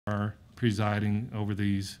are presiding over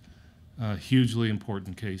these hugely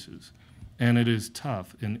important cases. And it is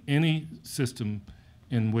tough in any system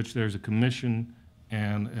in which there's a commission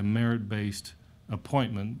and a merit-based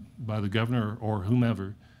appointment by the governor or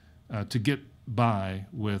whomever to get by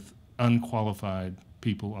with unqualified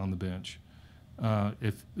people on the bench.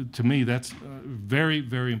 To me, that's very,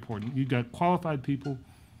 very important. You've got qualified people,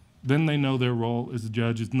 then they know their role as a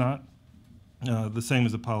judge is not the same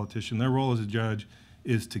as a politician. Their role as a judge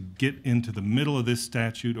is to get into the middle of this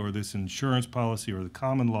statute or this insurance policy or the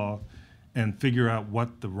common law and figure out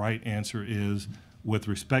what the right answer is with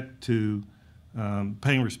respect to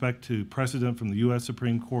paying respect to precedent from the U.S.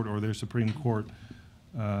 Supreme Court or their Supreme Court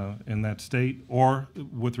in that state, or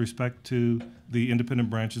with respect to the independent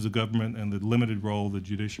branches of government and the limited role the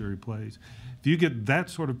judiciary plays. If you get that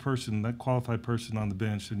sort of person, that qualified person on the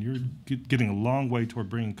bench, then you're getting a long way toward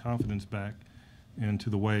bringing confidence back into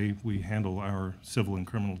the way we handle our civil and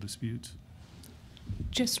criminal disputes.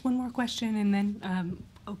 Just one more question and then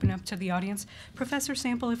open up to the audience. Professor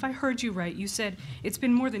Sample, if I heard you right, you said it's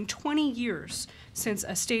been more than 20 years since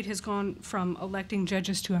a state has gone from electing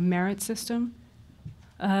judges to a merit system.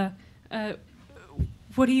 What are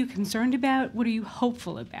you concerned about? What are you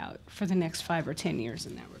hopeful about for the next 5 or 10 years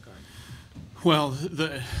in that regard? Well,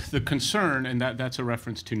 the concern, and that's a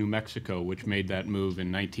reference to New Mexico, which made that move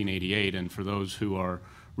in 1988. And for those who are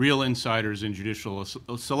real insiders in judicial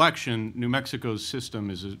selection, New Mexico's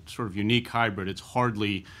system is a sort of unique hybrid. It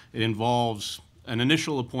involves an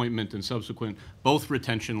initial appointment and subsequent both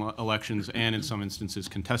retention elections and in some instances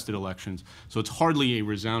contested elections. So it's hardly a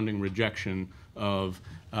resounding rejection of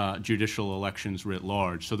judicial elections writ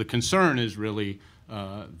large. So the concern is really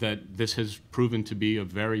that this has proven to be a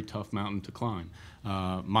very tough mountain to climb.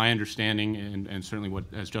 My understanding, and certainly what,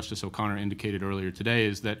 as Justice O'Connor indicated earlier today,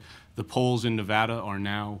 is that the polls in Nevada are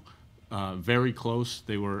now very close.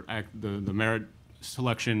 They were the merit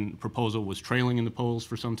selection proposal was trailing in the polls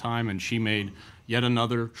for some time, and she made yet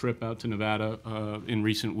another trip out to Nevada in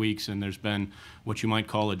recent weeks, and there's been what you might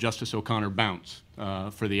call a Justice O'Connor bounce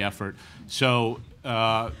for the effort. So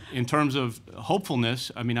in terms of hopefulness,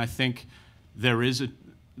 I mean, I think there is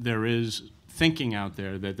thinking out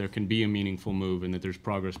there that there can be a meaningful move and that there's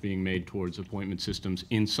progress being made towards appointment systems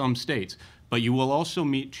in some states. But you will also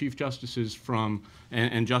meet chief justices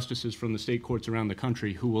and justices from the state courts around the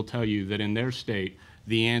country who will tell you that in their state,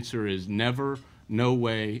 the answer is never, no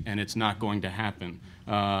way, and it's not going to happen.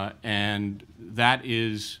 And that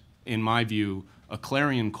is, in my view, a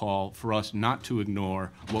clarion call for us not to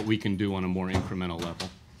ignore what we can do on a more incremental level.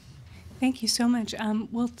 Thank you so much.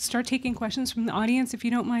 We'll start taking questions from the audience. If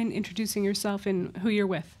you don't mind introducing yourself and who you're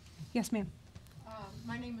with. Yes, ma'am.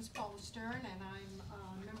 My name is Paula Stern, and I'm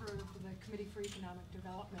a member of the Committee for Economic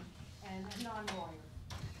Development and a non-lawyer.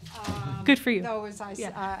 Good for you. Though, as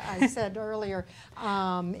I said earlier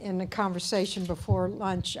in the conversation before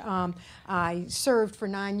lunch, I served for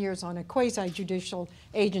 9 years on a quasi-judicial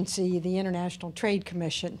agency, the International Trade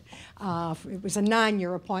Commission. It was a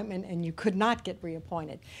 9-year appointment, and you could not get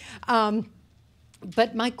reappointed.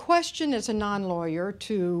 But my question as a non-lawyer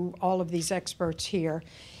to all of these experts here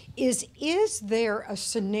is there a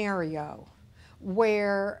scenario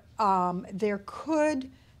where there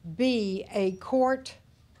could be a court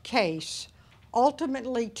case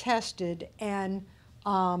ultimately tested and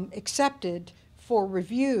accepted for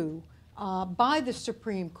review by the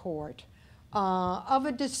Supreme Court of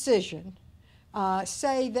a decision,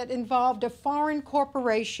 say, that involved a foreign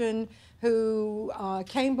corporation who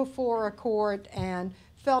came before a court and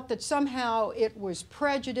felt that somehow it was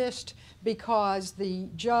prejudiced because the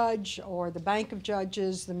judge or the bank of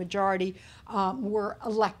judges, the majority, were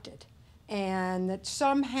elected, and that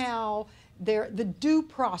somehow the due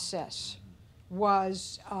process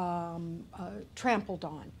was trampled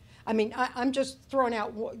on. I mean, I'm just throwing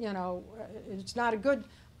out, you know, it's not a good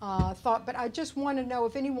thought, but I just want to know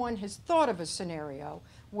if anyone has thought of a scenario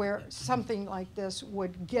where something like this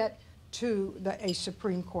would get to a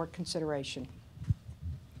Supreme Court consideration.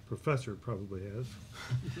 Professor probably has.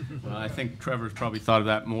 Well, I think Trevor's probably thought of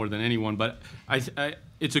that more than anyone, but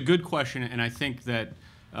it's a good question, and I think that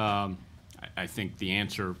I think the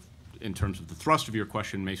answer in terms of the thrust of your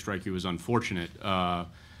question may strike you as unfortunate.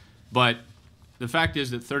 But the fact is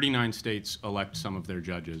that 39 states elect some of their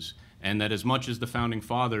judges, and that as much as the Founding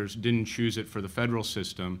Fathers didn't choose it for the federal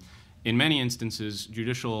system, in many instances,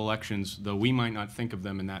 judicial elections, though we might not think of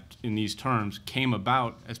them in these terms, came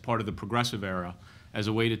about as part of the progressive era as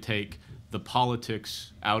a way to take the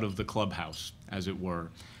politics out of the clubhouse, as it were.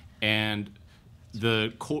 And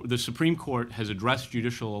the Supreme Court has addressed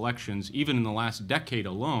judicial elections even in the last decade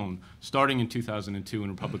alone, starting in 2002 in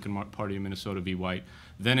Republican Party of Minnesota v. White,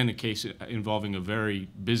 then in a case involving a very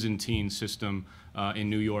Byzantine system in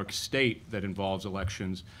New York State that involves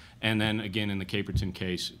elections, and then again in the Caperton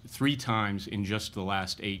case, 3 times in just the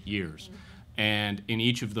last 8 years. And in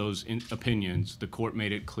each of those opinions, the court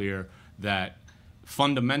made it clear that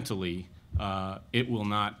fundamentally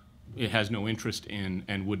it has no interest in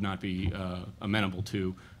and would not be amenable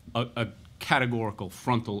to a categorical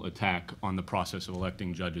frontal attack on the process of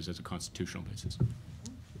electing judges as a constitutional basis.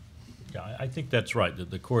 Yeah, I think that's right,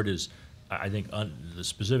 that the court is, I think, the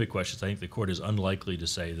specific questions, I think the court is unlikely to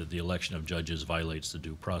say that the election of judges violates the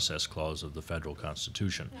due process clause of the federal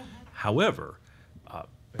Constitution. However,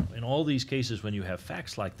 in all these cases when you have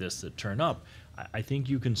facts like this that turn up, I think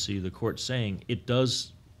you can see the court saying it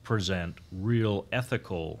does present real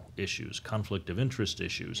ethical issues, conflict of interest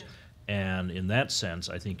issues. And in that sense,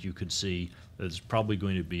 I think you could see there's probably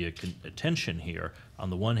going to be a tension here. On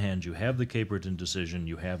the one hand, you have the Caperton decision,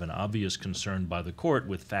 you have an obvious concern by the court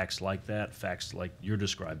with facts like that, facts like you're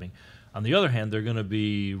describing. On the other hand, they're going to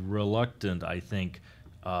be reluctant, I think,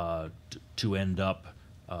 to end up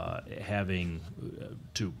having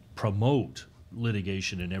to promote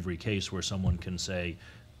litigation in every case where someone can say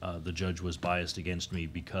the judge was biased against me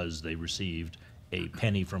because they received a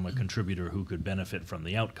penny from a contributor who could benefit from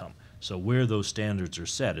the outcome. So where those standards are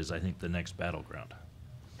set is, I think, the next battleground.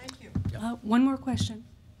 Thank you. One more question.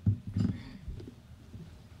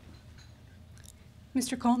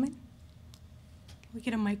 Mr. Coleman? Can we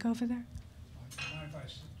get a mic over there? Mind if I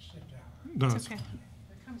sit down? No, It's okay.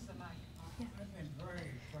 Here comes the mic. I've been very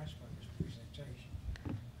impressed by this presentation,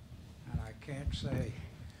 and I can't say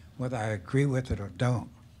whether I agree with it or don't,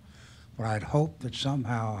 but I'd hope that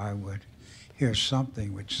somehow I would hear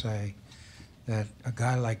something which say that a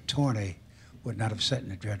guy like Torney would not have sat in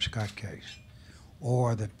the Dred Scott case,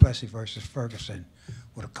 or that Plessy versus Ferguson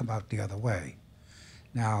would have come out the other way.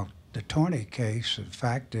 Now, the Torney case, the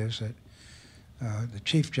fact is that the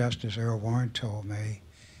Chief Justice, Earl Warren, told me,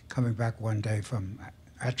 coming back one day from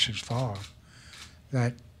Atchis Farm,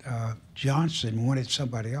 that Johnson wanted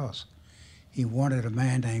somebody else. He wanted a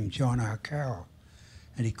man named John R. Carroll,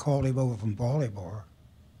 and he called him over from Baltimore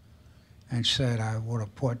and said, I want to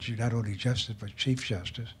appoint you not only justice, but Chief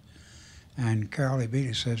Justice. And Carroll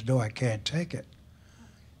immediately says, no, I can't take it.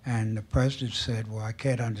 And the president said, well, I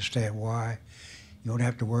can't understand why. You only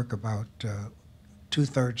have to work about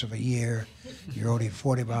 2/3 of a year. You're only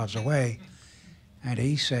 40 miles away. And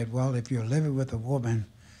he said, well, if you're living with a woman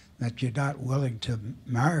that you're not willing to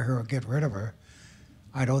marry her or get rid of her,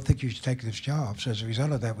 I don't think you should take this job. So as a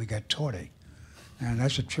result of that, we got Torney. And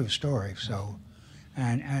that's a true story. So,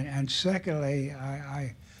 and secondly,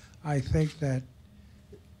 I think that,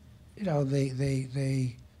 you know,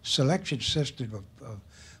 the selection system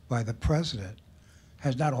by the president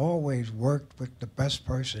has not always worked with the best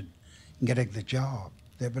person getting the job.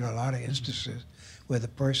 There have been a lot of instances where the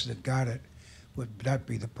person that got it would not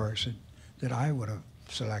be the person that I would have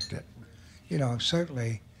selected. You know,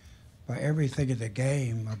 certainly by everything in the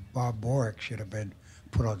game, Bob Borick should have been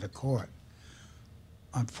put on the court.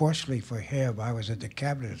 Unfortunately for him, I was in the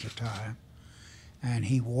cabinet at the time, and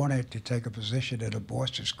he wanted to take a position in a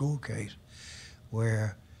Boston school case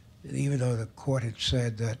where, even though the court had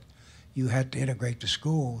said that you had to integrate the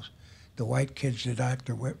schools, the white kids did not have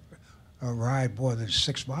to ride more than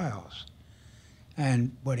 6 miles.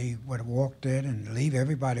 And when he walked in and leave,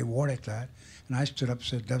 everybody wanted that. And I stood up and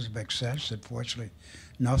said, it doesn't make sense. Unfortunately,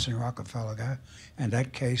 Nelson Rockefeller got, in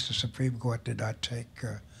that case, the Supreme Court did not take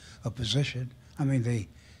a position. I mean,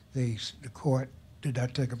 the court did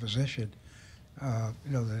not take a position.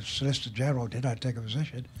 You know, the Solicitor General did not take a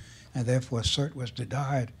position, and therefore cert was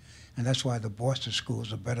denied, and that's why the Boston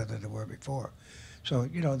schools are better than they were before. So,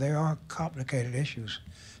 you know, there are complicated issues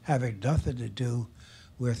having nothing to do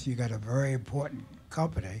with, you got a very important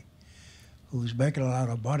company who's making a lot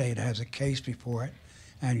of money and has a case before it,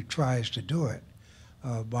 and he tries to do it.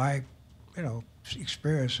 My, you know,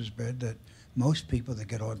 experience has been that most people that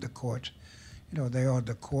get on the courts, you know, they're on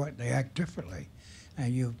the court and they act differently.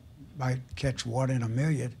 And you might catch 1 in a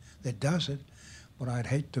million that does it, but I'd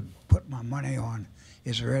hate to put my money on,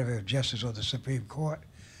 is there ever a justice on the Supreme Court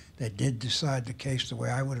that did decide the case the way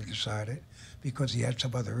I would have decided because he had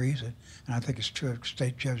some other reason. And I think it's true of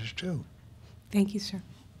state judges too. Thank you, sir.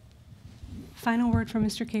 Final word from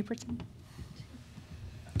Mr. Caperton.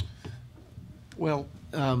 Well,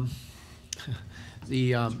 I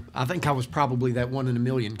think I was probably that 1 in a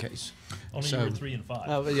million case. Only you were 3 and 5.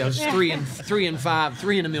 Yeah, it was 3 and 5,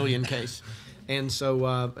 3 in a million case. And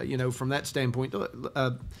so, you know, from that standpoint,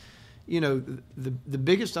 you know, the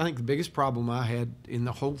biggest, I think the biggest problem I had in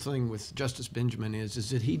the whole thing with Justice Benjamin is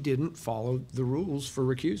that he didn't follow the rules for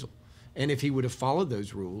recusal. And if he would have followed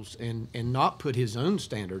those rules and not put his own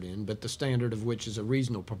standard in, but the standard of which is a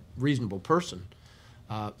reasonable person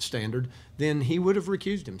standard, then he would have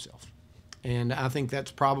recused himself. And I think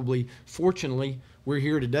that's probably, fortunately, we're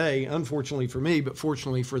here today, unfortunately for me, but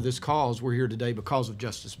fortunately for this cause, we're here today because of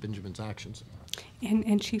Justice Benjamin's actions.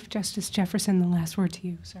 And Chief Justice Jefferson, the last word to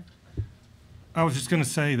you, sir. I was just going to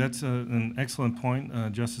say that's an excellent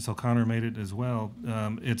point. Justice O'Connor made it as well.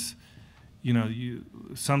 It's, you know,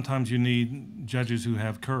 sometimes you need judges who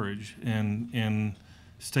have courage, and in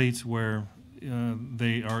states where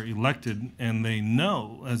they are elected and they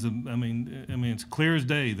know, I mean, it's clear as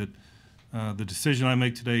day that the decision I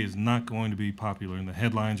make today is not going to be popular, and the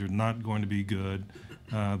headlines are not going to be good.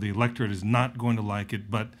 The electorate is not going to like it,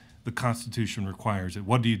 but the Constitution requires it.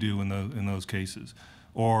 What do you do in those cases?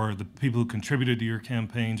 Or the people who contributed to your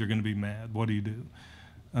campaigns are going to be mad. What do you do?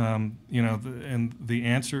 You know, and the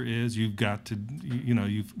answer is you've got to, you know,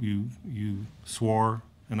 you swore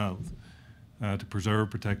an oath to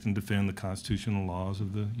preserve, protect, and defend the constitutional laws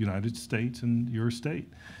of the United States and your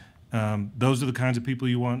state. Those are the kinds of people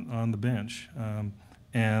you want on the bench.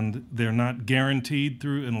 And they're not guaranteed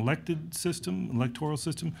through an electoral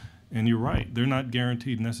system. And you're right, they're not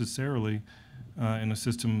guaranteed necessarily in a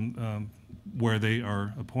system where they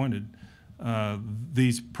are appointed.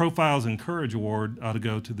 These Profiles in Courage Award ought to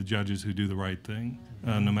go to the judges who do the right thing,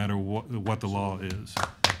 no matter what the law is.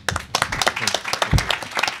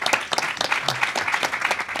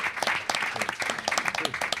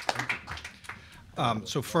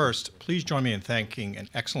 So first, please join me in thanking an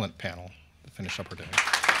excellent panel to finish up our day.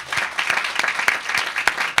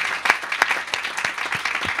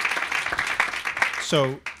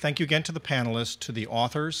 So thank you again to the panelists, to the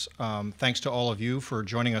authors. Thanks to all of you for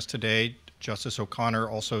joining us today. Justice O'Connor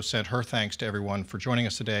also sent her thanks to everyone for joining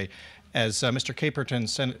us today. As Mr. Caperton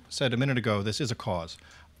said a minute ago, this is a cause.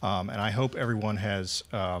 And I hope everyone has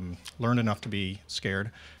learned enough to be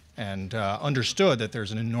scared and understood that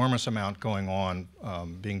there's an enormous amount going on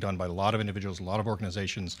being done by a lot of individuals, a lot of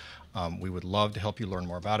organizations. We would love to help you learn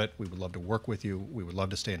more about it. We would love to work with you. We would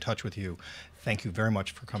love to stay in touch with you. Thank you very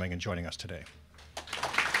much for coming and joining us today.